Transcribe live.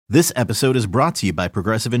This episode is brought to you by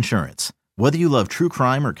Progressive Insurance. Whether you love true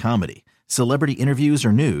crime or comedy, celebrity interviews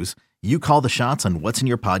or news, you call the shots on what's in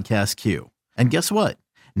your podcast queue. And guess what?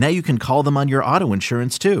 Now you can call them on your auto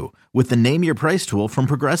insurance too with the Name Your Price tool from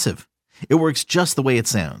Progressive. It works just the way it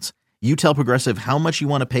sounds. You tell Progressive how much you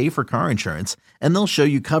want to pay for car insurance, and they'll show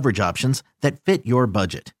you coverage options that fit your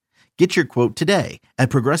budget. Get your quote today at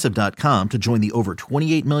Progressive.com to join the over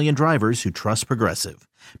 28 million drivers who trust Progressive.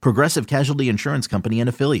 Progressive Casualty Insurance Company and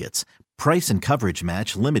Affiliates. Price and coverage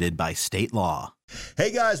match limited by state law.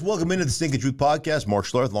 Hey guys, welcome into the Stinking Truth Podcast. Mark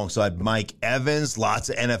Schlarth alongside Mike Evans. Lots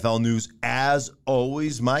of NFL news as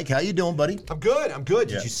always. Mike, how you doing, buddy? I'm good. Yeah.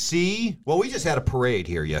 Did you see? Well, we just had a parade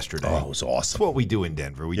here yesterday. Oh, it was awesome. That's what we do in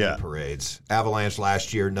Denver. We do parades. Avalanche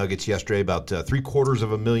last year, Nuggets yesterday, about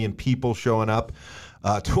 750,000 people showing up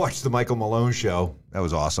to watch the Michael Malone show. That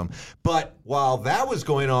was awesome. But while that was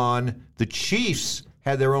going on, the Chiefs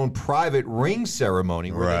had their own private ring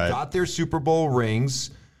ceremony where they got their Super Bowl rings.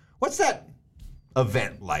 What's that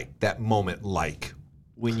event like, that moment like,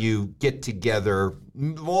 when you get together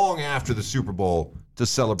long after the Super Bowl to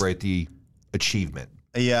celebrate the achievement?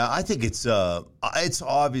 Yeah, I think it's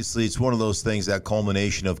obviously it's one of those things, that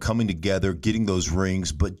culmination of coming together, getting those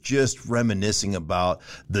rings, but just reminiscing about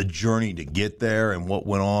the journey to get there and what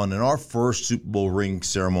went on. And our first Super Bowl ring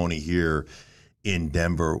ceremony here in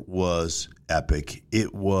Denver was epic.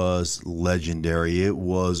 It was legendary. It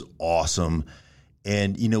was awesome.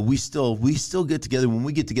 And, you know, we still get together. When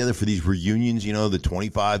we get together for these reunions, you know, the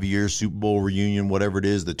 25-year Super Bowl reunion, whatever it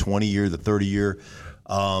is, the 20-year, the 30-year.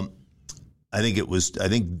 I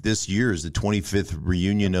think this year is the 25th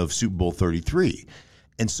reunion of Super Bowl 33.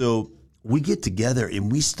 And so we get together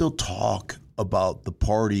and we still talk about the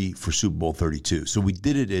party for Super Bowl 32. So we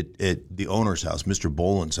did it at the owner's house, Mr.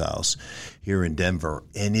 Boland's house here in Denver.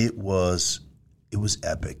 And it was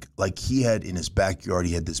epic. Like, he had in his backyard,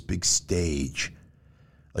 he had this big stage.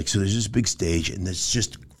 Like, so there's this big stage and it's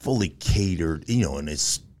just fully catered, you know, and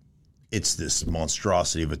it's this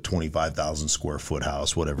monstrosity of a 25,000 square foot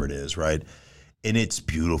house, whatever it is, right? And it's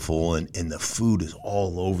beautiful, and the food is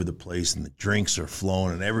all over the place, and the drinks are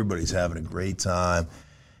flowing, and everybody's having a great time.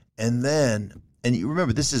 And you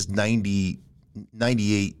remember, this is 98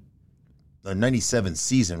 or 97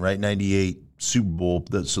 season, right? 98 Super Bowl.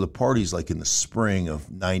 So the party's like in the spring of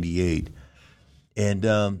 98.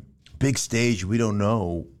 And big stage, we don't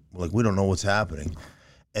know what's happening.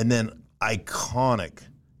 And then iconic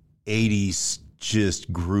 80s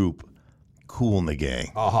just group, Kool and the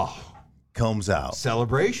Gang, comes out.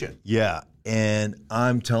 Celebration. Yeah. And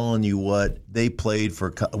I'm telling you what, they played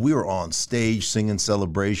we were on stage singing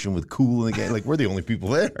Celebration with Kool and the Gang. Like, we're the only people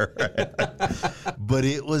there. But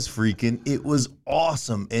it was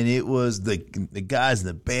awesome. And it was the guys in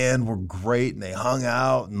the band were great, and they hung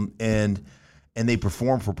out and they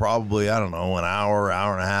performed for probably, I don't know, an hour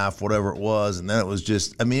and a half, whatever it was. And then it was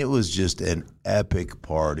just an epic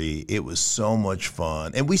party. It was so much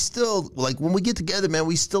fun. And we still, like, when we get together, man,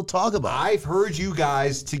 we still talk about it. I've heard you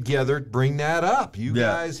guys together bring that up. You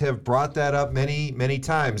guys have brought that up many, many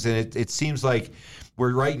times. And it seems like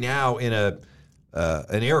we're right now in an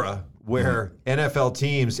era where NFL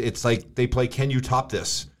teams, it's like they play Can You Top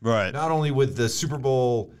This? Right. Not only with the Super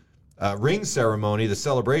Bowl ring ceremony, the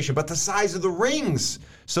celebration, but the size of the rings.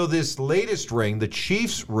 So this latest ring, the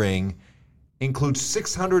Chiefs ring, includes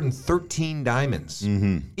 613 diamonds.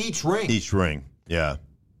 Mm-hmm. Each ring. Yeah.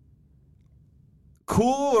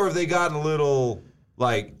 Cool, or have they gotten a little,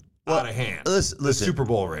 like, out of hand? Listen, the Super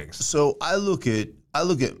Bowl rings. So I look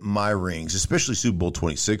at my rings, especially Super Bowl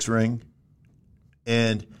 26 ring,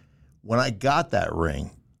 and when I got that ring,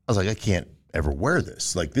 I was like, I can't ever wear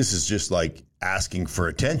this. Like, this is just like asking for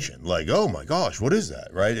attention. Like, oh my gosh, what is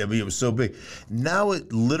that, right? I mean, it was so big. Now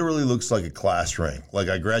it literally looks like a class ring. Like,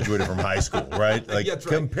 I graduated from high school, right? Like, yeah, right.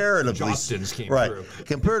 Comparatively, Johnston's came through. Through.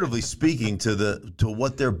 Comparatively speaking to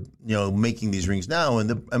what they're, you know, making these rings now,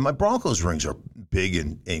 and my Broncos rings are big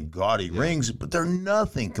and gaudy rings, but they're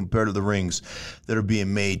nothing compared to the rings that are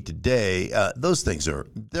being made today. Those things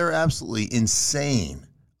they're absolutely insane.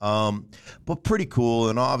 But pretty cool,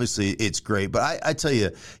 and obviously it's great. But I tell you,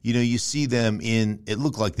 you know, you see them it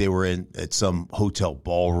looked like they were at some hotel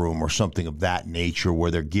ballroom or something of that nature where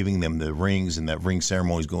they're giving them the rings and that ring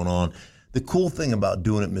ceremony is going on. The cool thing about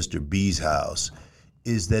doing it at Mr. B's house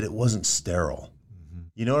is that it wasn't sterile. Mm-hmm.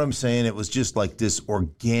 You know what I'm saying? It was just like this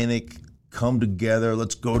organic come together,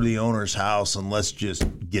 let's go to the owner's house and let's just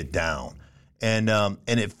get down. And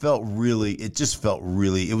it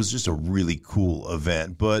was just a really cool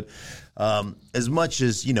event. But as much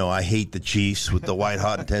as, you know, I hate the Chiefs with the white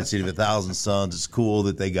hot intensity of 1,000 suns, it's cool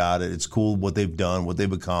that they got it. It's cool what they've done, what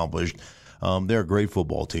they've accomplished. They're a great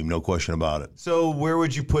football team, no question about it. So where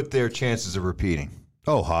would you put their chances of repeating?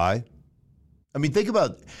 Oh, high. I mean, think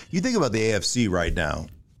about the AFC right now,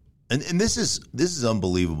 and this is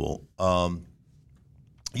unbelievable.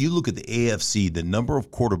 You look at the AFC, the number of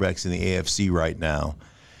quarterbacks in the AFC right now,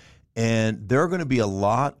 and there are going to be a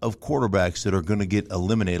lot of quarterbacks that are going to get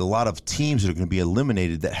eliminated, a lot of teams that are going to be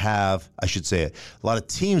eliminated that have, I should say it, a lot of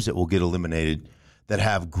teams that will get eliminated that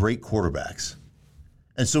have great quarterbacks.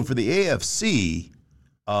 And so for the AFC,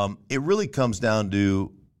 it really comes down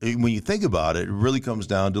to, when you think about it, it really comes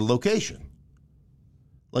down to location.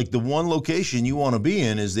 Like the one location you want to be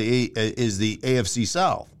in is the AFC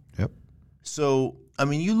South. Yep. So, I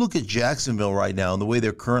mean, you look at Jacksonville right now and the way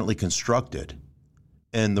they're currently constructed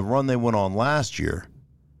and the run they went on last year,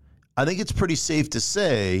 I think it's pretty safe to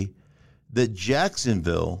say that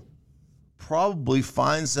Jacksonville probably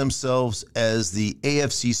finds themselves as the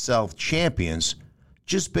AFC South champions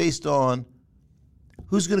just based on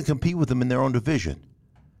who's going to compete with them in their own division.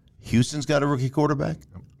 Houston's got a rookie quarterback,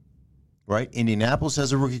 right? Indianapolis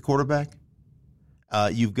has a rookie quarterback.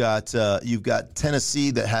 You've got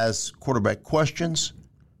Tennessee that has quarterback questions.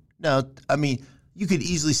 Now, I mean, you could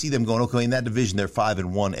easily see them going, okay, in that division they're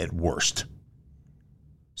 5-1 at worst.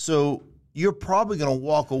 So you're probably going to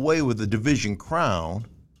walk away with the division crown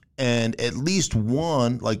and at least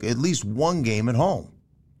one game at home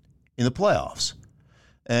in the playoffs.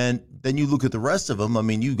 And then you look at the rest of them. I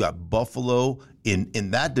mean, you got Buffalo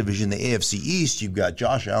in that division, the AFC East. You've got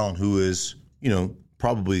Josh Allen, who is,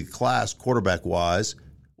 probably class quarterback-wise.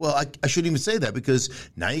 Well, I shouldn't even say that because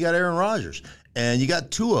now you got Aaron Rodgers, and you got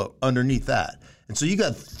Tua underneath that. And so you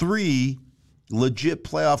got three legit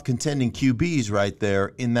playoff contending QBs right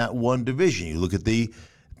there in that one division. You look at the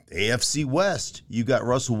AFC West. You got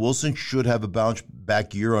Russell Wilson, should have a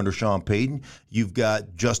bounce-back year under Sean Payton. You've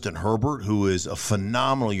got Justin Herbert, who is a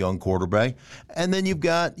phenomenal young quarterback. And then you've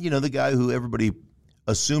got, the guy who everybody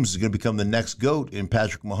assumes is going to become the next GOAT in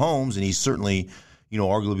Patrick Mahomes, and he's certainly,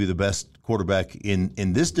 arguably the best quarterback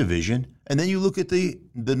in this division. And then you look at the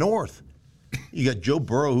North. You got Joe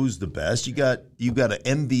Burrow, who's the best. You've got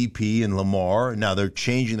an MVP in Lamar. Now they're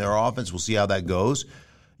changing their offense. We'll see how that goes.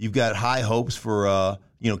 You've got high hopes for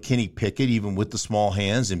Kenny Pickett, even with the small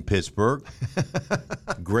hands in Pittsburgh.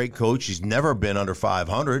 Great coach. He's never been under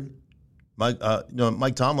 500.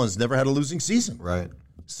 Mike Tomlin's never had a losing season. Right.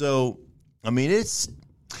 So, I mean, it's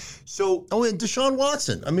so. Oh, and Deshaun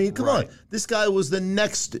Watson. I mean, come on. This guy was the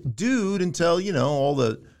next dude until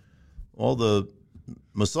all the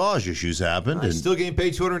massage issues happened. And still getting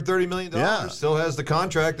paid $230 million. Yeah. Still has the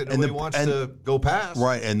contract that nobody wants to go past.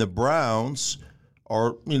 Right. And the Browns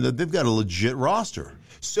are, they've got a legit roster.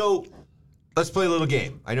 So let's play a little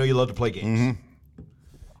game. I know you love to play games. Mm-hmm.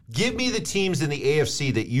 Give me the teams in the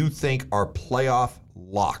AFC that you think are playoff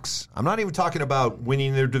locks. I'm not even talking about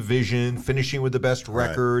winning their division, finishing with the best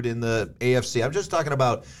record in the AFC. I'm just talking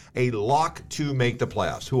about a lock to make the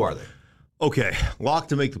playoffs. Who are they? Okay, lock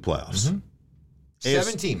to make the playoffs. Mm-hmm.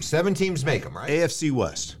 Seven teams make them, right? AFC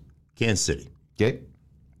West, Kansas City. Okay.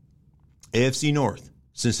 AFC North,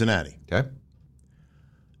 Cincinnati. Okay.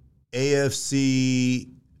 AFC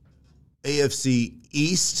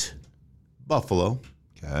East, Buffalo.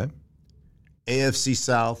 Okay. AFC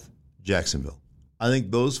South, Jacksonville. I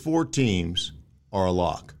think those four teams are a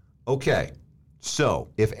lock. Okay. So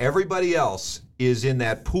if everybody else is in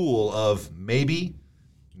that pool of maybe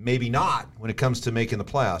not when it comes to making the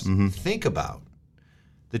playoffs, think about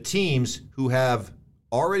the teams who have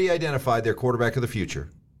already identified their quarterback of the future,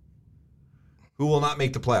 who will not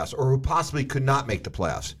make the playoffs or who possibly could not make the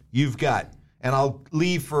playoffs. You've got, and I'll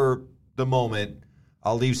leave for the moment,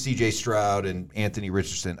 I'll leave C.J. Stroud and Anthony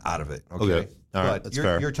Richardson out of it. Okay. All right. That's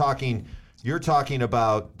fair. You're talking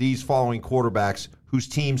about these following quarterbacks whose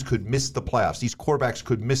teams could miss the playoffs. These quarterbacks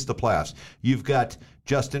could miss the playoffs. You've got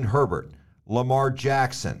Justin Herbert, Lamar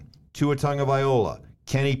Jackson, Tua Tagovailoa,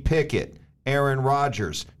 Kenny Pickett, Aaron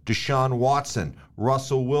Rodgers, Deshaun Watson,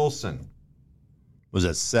 Russell Wilson. Was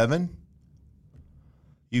that 7?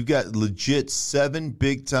 You've got legit 7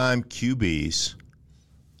 big-time QBs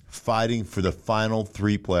fighting for the final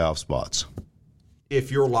 3 playoff spots. If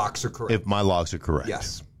your locks are correct. If my locks are correct.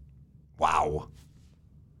 Yes. Wow.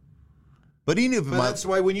 But even if that's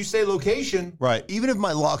why when you say location. Right. Even if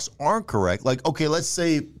my locks aren't correct, like, okay, let's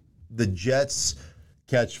say the Jets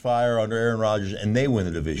catch fire under Aaron Rodgers and they win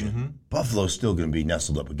the division. Buffalo's still going to be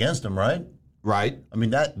nestled up against them, right? Right. I mean,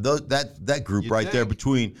 that group there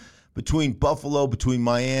between Buffalo, between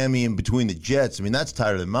Miami, and between the Jets, I mean, that's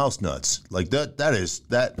tighter than mouse nuts. Like, that is.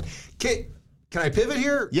 Can I pivot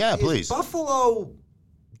here? Yeah, please. Buffalo,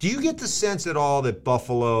 do you get the sense at all that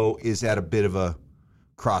Buffalo is at a bit of a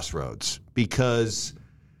crossroads because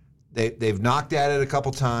they've knocked at it a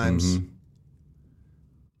couple times. Mm-hmm.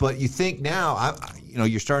 But you think now,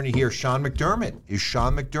 you're starting to hear Sean McDermott. Is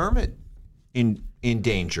Sean McDermott in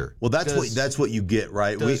danger? Well, that's what you get,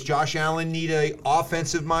 right? Does Josh Allen need a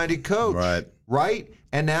offensive-minded coach? Right?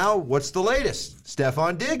 And now, what's the latest?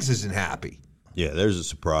 Stephon Diggs isn't happy. Yeah, there's a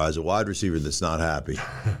surprise. A wide receiver that's not happy.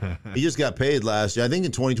 He just got paid last year. I think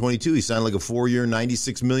in 2022 he signed like a 4-year,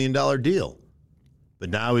 $96 million deal. But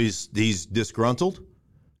now he's disgruntled.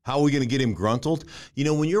 How are we going to get him gruntled?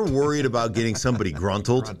 When you're worried about getting somebody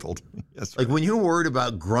gruntled, yes, like when you're worried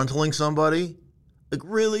about gruntling somebody, like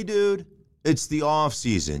really, dude, it's the off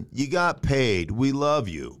season. You got paid. We love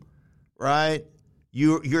you, right?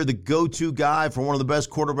 You're the go-to guy for one of the best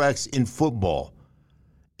quarterbacks in football.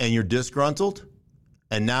 And you're disgruntled,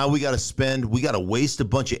 and now we got to waste a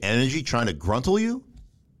bunch of energy trying to gruntle you.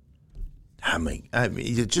 I mean,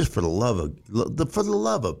 just for the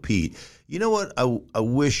love of Pete, you know what? I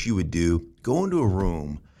wish you would do. Go into a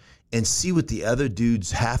room and see what the other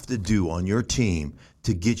dudes have to do on your team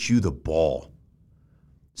to get you the ball.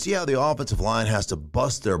 See how the offensive line has to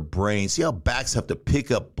bust their brains. See how backs have to pick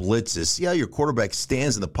up blitzes. See how your quarterback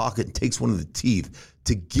stands in the pocket and takes one of the teeth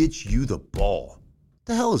to get you the ball. What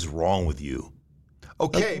the hell is wrong with you?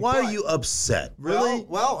 Okay, why are you upset? Really?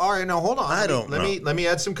 Well, all right. Now hold on. I don't know. Let me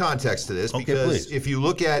add some context to this because please. If you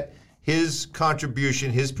look at his contribution,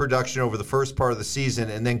 his production over the first part of the season,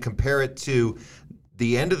 and then compare it to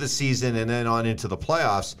the end of the season and then on into the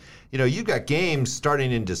playoffs, you've got games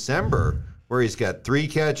starting in December where he's got 3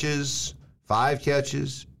 catches, 5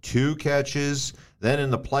 catches, 2 catches. Then in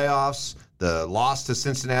the playoffs, the loss to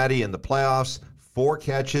Cincinnati in the playoffs, 4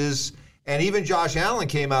 catches. And even Josh Allen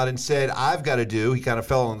came out and said, he kind of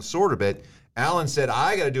fell on the sword a bit. Allen said,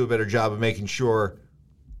 I got to do a better job of making sure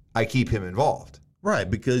I keep him involved. Right,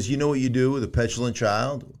 because you know what you do with a petulant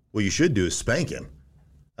child? What you should do is spank him.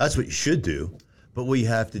 That's what you should do. But what you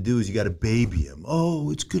have to do is you got to baby him.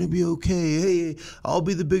 Oh, it's going to be okay. Hey, I'll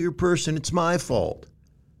be the bigger person. It's my fault.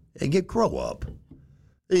 And grow up.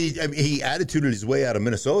 He attituded his way out of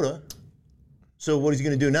Minnesota. So what is he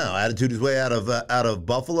going to do now? Attitude his way out of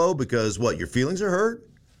Buffalo because what? Your feelings are hurt?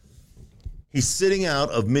 He's sitting out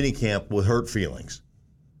of minicamp with hurt feelings.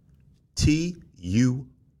 TURD.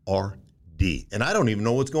 And I don't even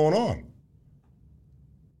know what's going on.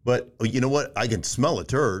 But you know what? I can smell a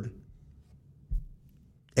turd.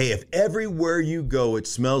 Hey, if everywhere you go it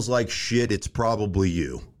smells like shit, it's probably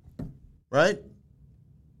you. Right?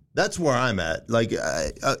 That's where I'm at.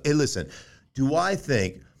 Hey, listen, do I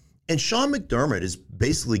think... And Sean McDermott is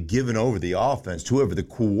basically given over the offense to whoever the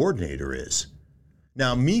coordinator is.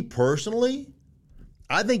 Now, me personally,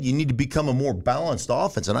 I think you need to become a more balanced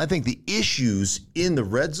offense. And I think the issues in the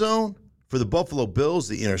red zone for the Buffalo Bills,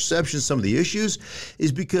 the interceptions, some of the issues,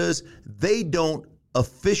 is because they don't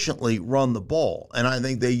efficiently run the ball. And I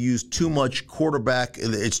think they use too much quarterback.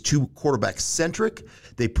 It's too quarterback-centric.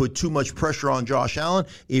 They put too much pressure on Josh Allen.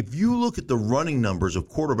 If you look at the running numbers of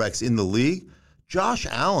quarterbacks in the league, Josh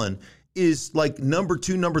Allen is like number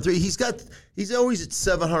 2, number 3. He's always at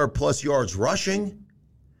 700 plus yards rushing.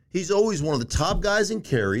 He's always one of the top guys in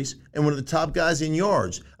carries and one of the top guys in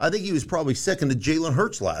yards. I think he was probably second to Jalen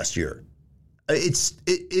Hurts last year.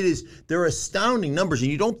 They're astounding numbers,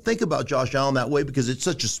 and you don't think about Josh Allen that way because it's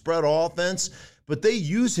such a spread offense. But they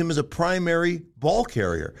use him as a primary ball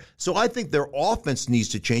carrier. So I think their offense needs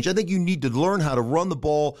to change. I think you need to learn how to run the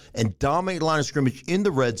ball and dominate the line of scrimmage in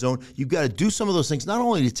the red zone. You've got to do some of those things, not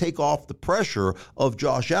only to take off the pressure of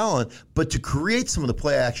Josh Allen, but to create some of the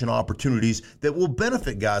play-action opportunities that will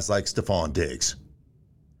benefit guys like Stephon Diggs.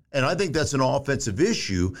 And I think that's an offensive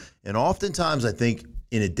issue. And oftentimes I think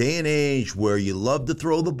in a day and age where you love to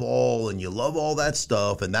throw the ball and you love all that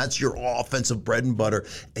stuff, and that's your offensive bread and butter,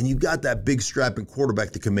 and you've got that big strapping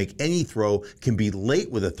quarterback that can make any throw, can be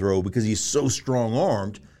late with a throw because he's so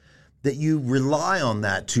strong-armed, that you rely on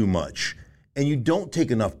that too much. And you don't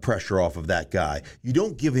take enough pressure off of that guy. You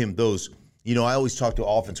don't give him those, I always talk to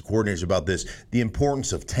offensive coordinators about this, the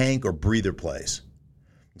importance of tank or breather plays.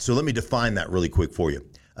 So let me define that really quick for you.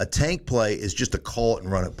 A tank play is just a call it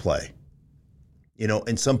and run it play.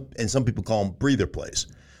 And some people call them breather plays.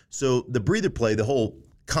 So the breather play, the whole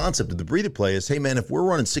concept of the breather play is, hey, man, if we're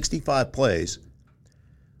running 65 plays,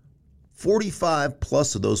 45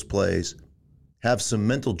 plus of those plays have some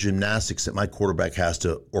mental gymnastics that my quarterback has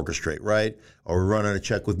to orchestrate, right? Are we running a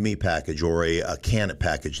check with me package or a can it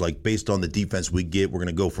package? Like based on the defense we get, we're going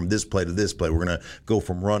to go from this play to this play. We're going to go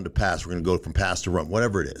from run to pass. We're going to go from pass to run,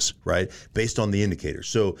 whatever it is, right? Based on the indicators.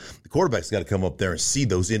 So the quarterback's got to come up there and see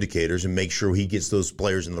those indicators and make sure he gets those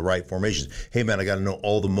players in the right formations. Hey, man, I got to know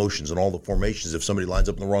all the motions and all the formations. If somebody lines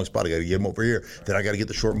up in the wrong spot, I got to get him over here. Then I got to get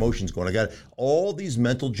the short motions going. I got all these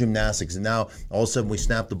mental gymnastics. And now all of a sudden we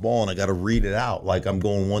snap the ball and I got to read it out like I'm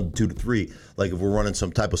going 1 to 2 to 3. Like if we're running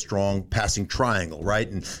some type of strong passing triangle, right?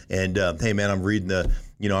 And hey, man, I'm reading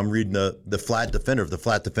the flat defender. If the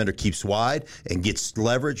flat defender keeps wide and gets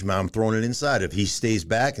leverage, man, I'm throwing it inside. If he stays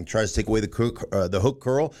back and tries to take away the hook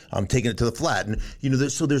curl, I'm taking it to the flat. And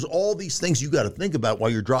there's all these things you got to think about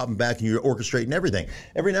while you're dropping back and you're orchestrating everything.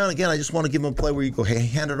 Every now and again, I just want to give him a play where you go, hey,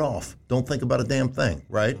 hand it off. Don't think about a damn thing,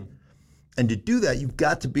 right? And to do that, you've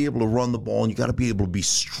got to be able to run the ball, and you've got to be able to be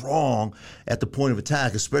strong at the point of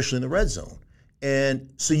attack, especially in the red zone.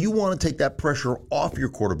 And so you want to take that pressure off your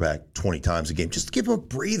quarterback 20 times a game. Just give him a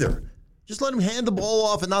breather. Just let him hand the ball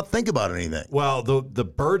off and not think about anything. Well, the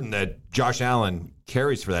burden that Josh Allen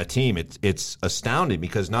carries for that team, it's astounding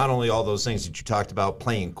because not only all those things that you talked about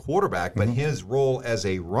playing quarterback, but his role as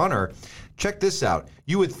a runner. Check this out.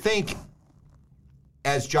 You would think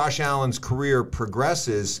as Josh Allen's career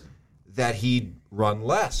progresses that he'd run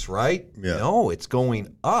less, right? Yeah. No, it's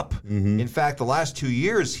going up. In fact, the last 2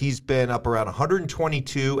 years, he's been up around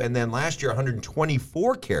 122, and then last year,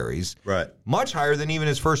 124 carries. Right. Much higher than even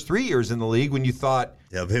his first 3 years in the league when you thought...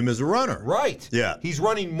 Of him as a runner. Right. Yeah. He's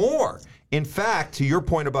running more. In fact, to your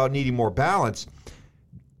point about needing more balance,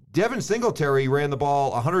 Devin Singletary ran the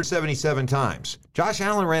ball 177 times. Josh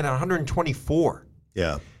Allen ran 124.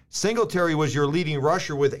 Yeah. Singletary was your leading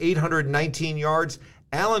rusher with 819 yards.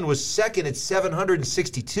 Allen was second at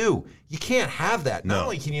 762. You can't have that. Not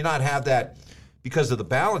only can you not have that because of the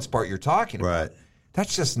balance part you're talking about,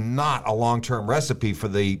 that's just not a long-term recipe for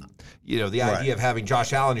the idea of having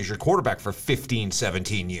Josh Allen as your quarterback for 15,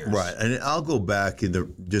 17 years. Right. And I'll go back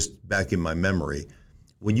back in my memory.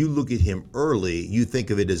 When you look at him early, you think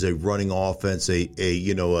of it as a running offense, him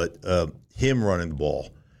running the ball.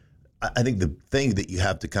 I think the thing that you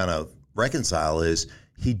have to kind of reconcile is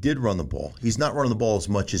he did run the ball. He's not running the ball as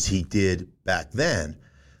much as he did back then,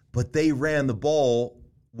 but they ran the ball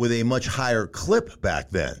with a much higher clip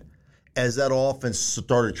back then as that offense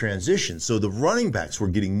started transition. So the running backs were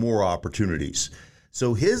getting more opportunities.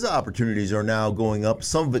 So his opportunities are now going up.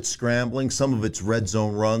 Some of it's scrambling, some of it's red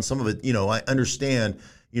zone runs, some of it, I understand,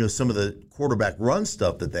 some of the quarterback run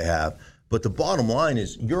stuff that they have. But the bottom line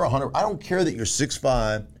is you're 100. I don't care that you're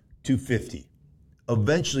 6'5", 250.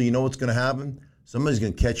 Eventually, you know what's going to happen? Somebody's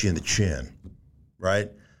going to catch you in the chin,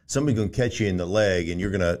 right? Somebody's going to catch you in the leg, and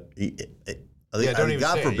you're going to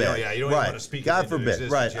God forbid. You don't want to speak. God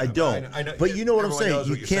forbid. Right. I don't. I know, but you know what I'm saying.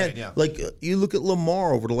 You can't. Like you look at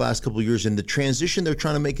Lamar over the last couple of years, and the transition they're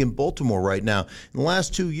trying to make in Baltimore right now. In the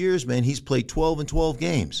last 2 years, man, he's played 12 and 12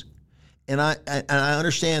 games, and I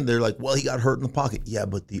understand they're like, well, he got hurt in the pocket. Yeah,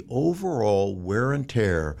 but the overall wear and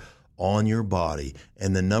tear on your body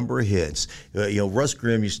and the number of hits. Russ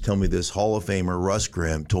Grimm used to tell me this, Hall of Famer Russ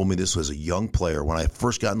Grimm told me this was a young player when I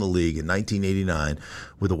first got in the league in 1989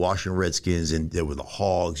 with the Washington Redskins, and there were the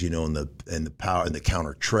Hogs, and the power and the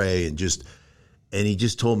counter tray, and he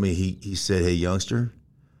just told me, he said, hey, youngster,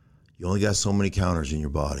 you only got so many counters in your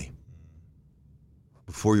body.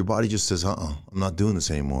 Before your body just says, I'm not doing this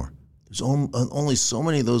anymore. There's only so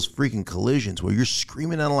many of those freaking collisions where you're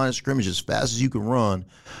screaming down the line of scrimmage as fast as you can run.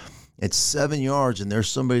 It's 7 yards, and there's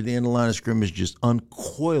somebody at the end of the line of scrimmage just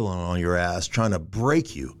uncoiling on your ass, trying to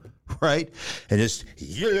break you, right? And just, and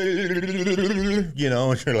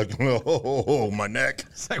you're like, oh, my neck.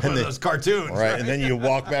 It's like one of those cartoons. Right? And then you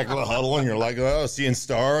walk back to the huddle, and you're like, oh, seeing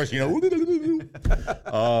stars,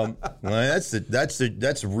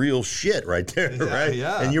 that's real shit right there, right?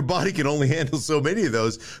 Yeah. And your body can only handle so many of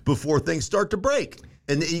those before things start to break.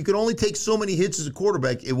 And you can only take so many hits as a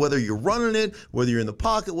quarterback, whether you're running it, whether you're in the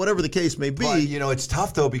pocket, whatever the case may be. But, it's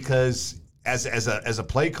tough, though, because as a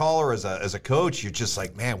play caller, as a coach, you're just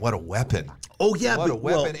like, man, what a weapon. Oh, yeah. What a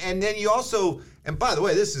weapon. And then you also, and by the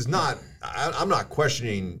way, this is not, I'm not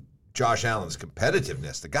questioning Josh Allen's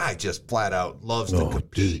competitiveness. The guy just flat out loves to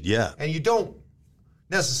compete. Dude, yeah. And you don't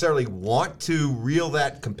necessarily want to reel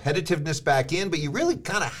that competitiveness back in, but you really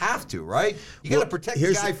kind of have to, right? You got to protect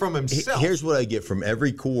the guy from himself. Here's what I get from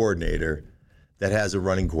every coordinator that has a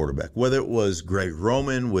running quarterback, whether it was Greg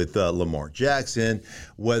Roman with Lamar Jackson,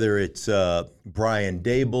 whether it's Brian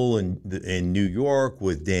Dable in New York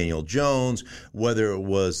with Daniel Jones, whether it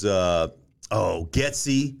was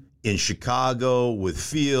Getsy in Chicago with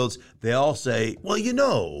Fields, they all say, well,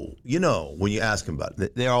 when you ask them about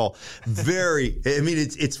it, they're all very, I mean,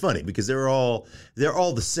 it's funny because they're all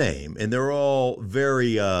the same, and they're all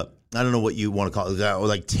very, I don't know what you want to call it,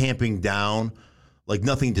 like tamping down, like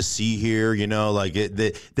nothing to see here, like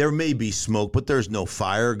there may be smoke, but there's no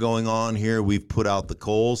fire going on here. We've put out the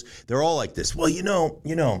coals. They're all like this. Well,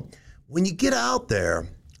 when you get out there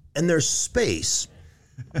and there's space,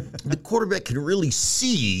 the quarterback can really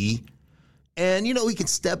see, and, he can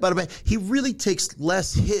step out of it. He really takes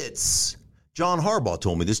less hits. John Harbaugh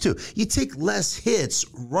told me this, too. You take less hits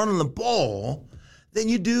running the ball than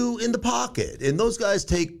you do in the pocket, and those guys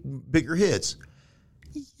take bigger hits.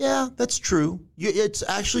 Yeah, that's true. It's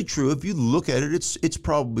actually true. If you look at it, it's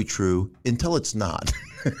probably true until it's not,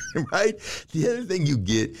 right? The other thing you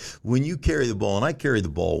get when you carry the ball, and I carried the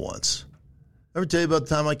ball once. Ever tell you about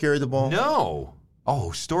the time I carried the ball? No.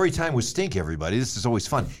 Oh, story time with Stink, everybody. This is always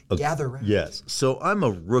fun. Gather around. Yes. So I'm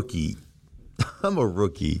a rookie.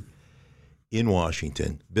 In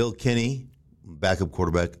Washington. Bill Kinney, backup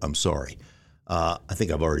quarterback. I'm sorry. I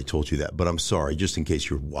think I've already told you that, but I'm sorry, just in case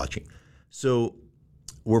you're watching. So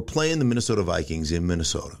we're playing the Minnesota Vikings in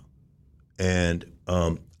Minnesota, and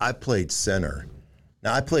I played center.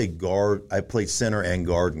 Now, I played center and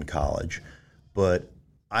guard in college, but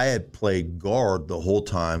I had played guard the whole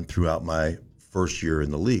time throughout my first year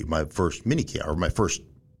in the league, my first mini camp, or my first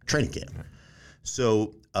training camp.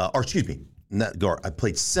 So, not guard. I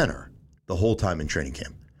played center the whole time in training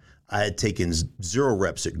camp. I had taken 0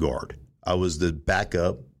 reps at guard. I was the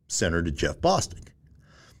backup center to Jeff Bostic.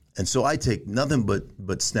 And so I take nothing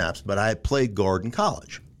but snaps, but I had played guard in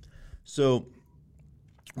college. So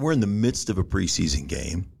we're in the midst of a preseason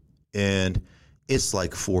game, and it's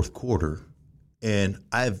like fourth quarter, and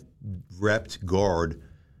I've repped guard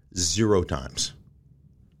 0 times.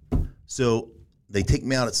 So they take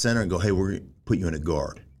me out at center and go, hey, we're going to put you in a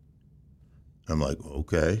guard. I'm like,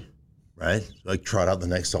 okay, right? So I trot out the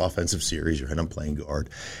next offensive series, right? I'm playing guard.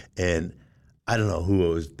 And I don't know who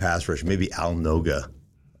it was, pass rush, maybe Al Noga.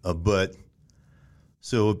 But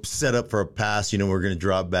so set up for a pass, we're going to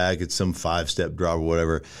drop back. It's some 5-step drop or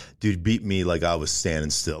whatever. Dude beat me like I was standing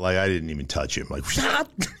still. Like I didn't even touch him. Like,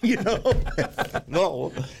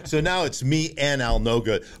 No. So now it's me and Al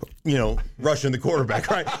Noga, rushing the quarterback,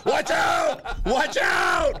 right? Watch out! Watch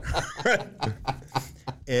out!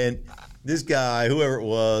 And this guy, whoever it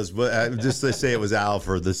was, but just let's say it was Al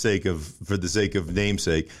for the sake of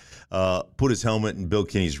namesake, put his helmet in Bill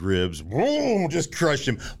Kinney's ribs, boom, just crushed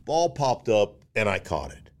him. Ball popped up, and I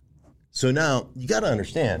caught it. So now you got to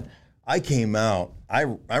understand, I came out, I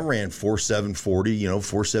ran 4.7 40,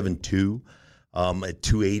 4.72 at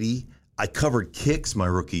 280. I covered kicks my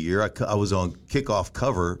rookie year. I was on kickoff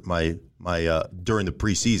cover my during the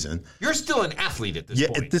preseason. You're still an athlete at this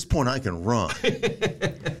point. Yeah, at this point I can run.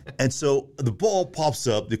 And so the ball pops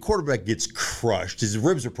up. The quarterback gets crushed. His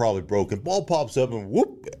ribs are probably broken. Ball pops up, and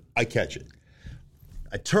whoop, I catch it.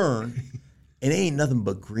 I turn, and it ain't nothing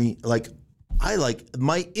but green.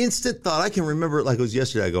 My instant thought, I can remember it like it was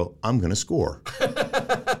yesterday. I go, I'm going to score.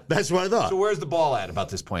 That's what I thought. So where's the ball at about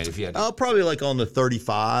this point? If you had probably like on the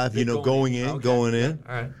 35, going in. Yeah. All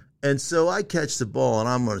right. And so I catch the ball, and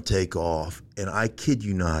I'm going to take off. And I kid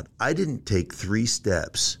you not, I didn't take 3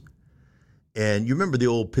 steps. And you remember the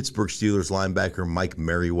old Pittsburgh Steelers linebacker, Mike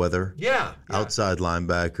Merriweather? Yeah. Outside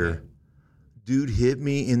linebacker. Yeah. Dude hit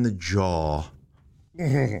me in the jaw.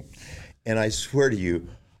 And I swear to you,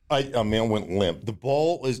 I went limp. The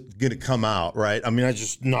ball is going to come out, right? It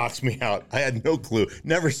just knocks me out. I had no clue.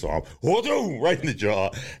 Never saw him. Right in the jaw.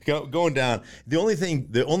 Going down.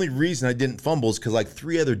 The only reason I didn't fumble is because like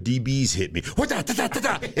 3 other DBs hit me.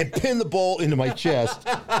 And pinned the ball into my chest.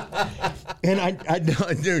 And I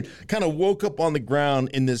kind of woke up on the ground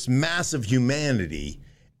in this massive humanity.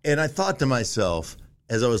 And I thought to myself,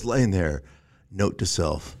 as I was laying there, note to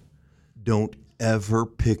self, don't ever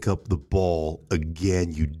pick up the ball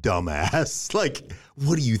again, you dumbass. Like,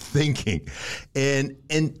 what are you thinking? And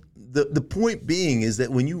the point being is that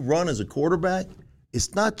when you run as a quarterback,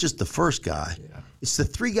 it's not just the first guy. Yeah. It's the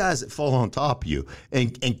 3 guys that fall on top of you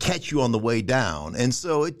and catch you on the way down. And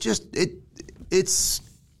so it's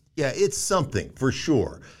something for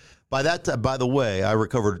sure. By that time, by the way, I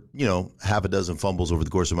recovered, half a dozen fumbles over the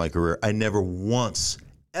course of my career. I never once,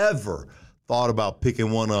 ever thought about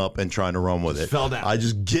picking one up and trying to run with it. Fell down. I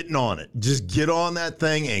just getting on it. Just get on that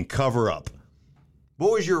thing and cover up.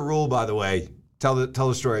 What was your rule, by the way? Tell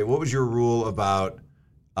the story. What was your rule about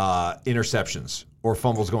interceptions or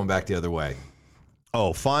fumbles going back the other way?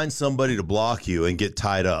 Oh, find somebody to block you and get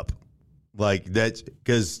tied up. Like that's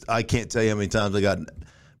because I can't tell you how many times I got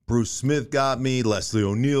Bruce Smith got me, Leslie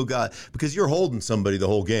O'Neal because you're holding somebody the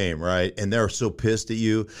whole game, right? And they're so pissed at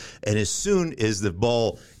you. And as soon as the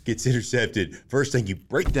ball gets intercepted, first thing you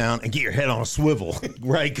break down and get your head on a swivel,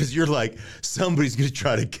 right? Because you're like, somebody's going to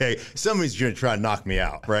try to knock me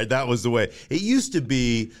out, right? That was the way. It used to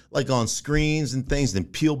be like on screens and things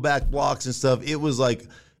and peel back blocks and stuff. It was like,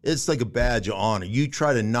 it's like a badge of honor. You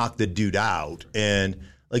try to knock the dude out. And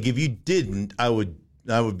like, if you didn't, I would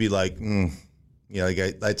be like,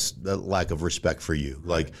 that's the lack of respect for you.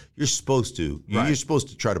 Like, you're supposed to. Right. You're supposed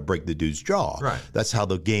to try to break the dude's jaw. Right. That's how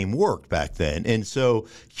the game worked back then. And so,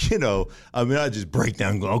 I just break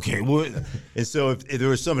down and go, okay, what? And so if there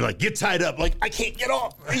was somebody like, get tied up, like, I can't get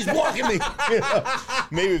off. He's blocking me.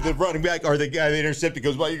 Maybe if the running back or the guy that intercepted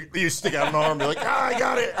goes by, you stick out an arm, you're like, I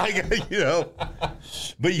got it.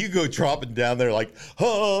 But you go tromping down there like,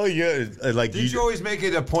 oh, yeah. Like, Did you always make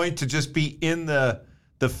it a point to just be in the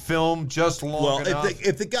film just long enough? Well,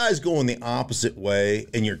 if the guy's going the opposite way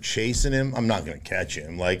and you're chasing him, I'm not going to catch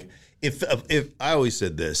him. Like, if I always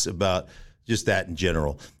said this about just that in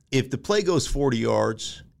general, if the play goes 40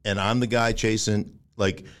 yards and I'm the guy chasing,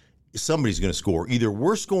 like, somebody's going to score. Either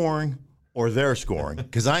we're scoring or they're scoring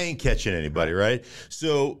because I ain't catching anybody, right?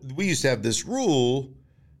 So we used to have this rule,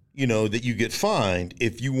 that you get fined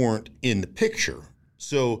if you weren't in the picture.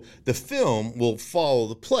 So the film will follow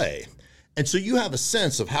the play. And so you have a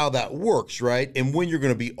sense of how that works, right? And when you're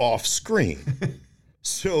going to be off screen.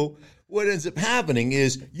 So what ends up happening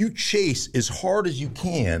is you chase as hard as you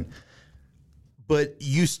can, but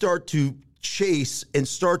you start to chase and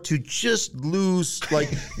start to just lose, like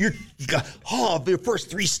the first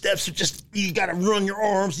 3 steps are just, you got to run your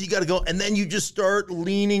arms, you got to go, and then you just start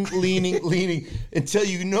leaning until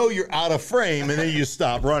you're out of frame, and then you just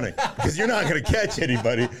stop running because you're not going to catch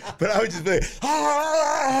anybody. But I would just be like,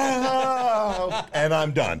 and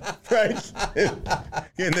I'm done, right?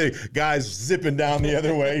 And the guys zipping down the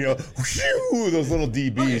other way, whew, those little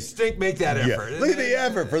DBs. Make that effort. Yeah. Look at the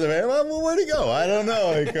effort for the man. Well, where'd he go? I don't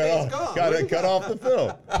know. Cut off the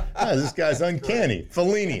film. This guy's uncanny.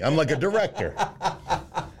 Fellini. I'm like a director.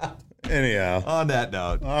 Anyhow. On that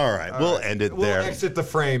note. All right. We'll end it there. We'll exit the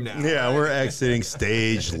frame now. Yeah, we're exiting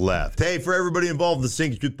stage left. Hey, for everybody involved in the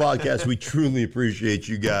Sinking Truth podcast, we truly appreciate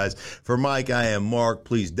you guys. For Mike, I am Mark.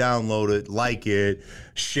 Please download it, like it,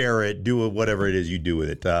 share it, do it, whatever it is you do with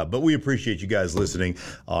it. But we appreciate you guys listening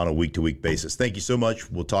on a week-to-week basis. Thank you so much.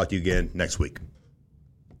 We'll talk to you again next week.